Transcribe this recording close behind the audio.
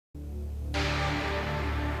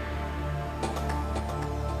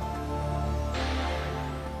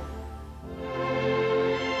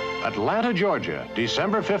Atlanta, Georgia,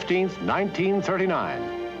 December 15th,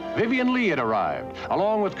 1939. Vivian Leigh had arrived,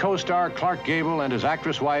 along with co-star Clark Gable and his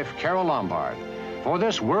actress wife, Carol Lombard. For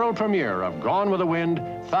this world premiere of Gone with the Wind,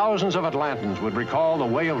 thousands of Atlantans would recall the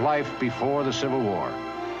way of life before the Civil War.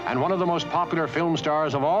 And one of the most popular film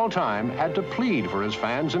stars of all time had to plead for his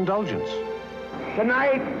fans' indulgence.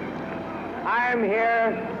 Tonight, I am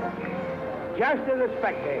here just as a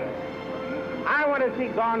spectator. I want to see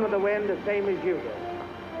Gone with the Wind the same as you do.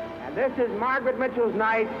 And this is Margaret Mitchell's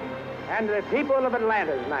night and the people of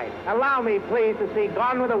Atlanta's night. Allow me, please, to see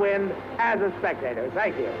Gone with the Wind as a spectator.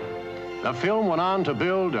 Thank you. The film went on to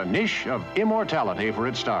build a niche of immortality for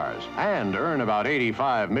its stars and earn about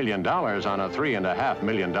 $85 million on a $3.5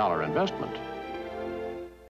 million investment.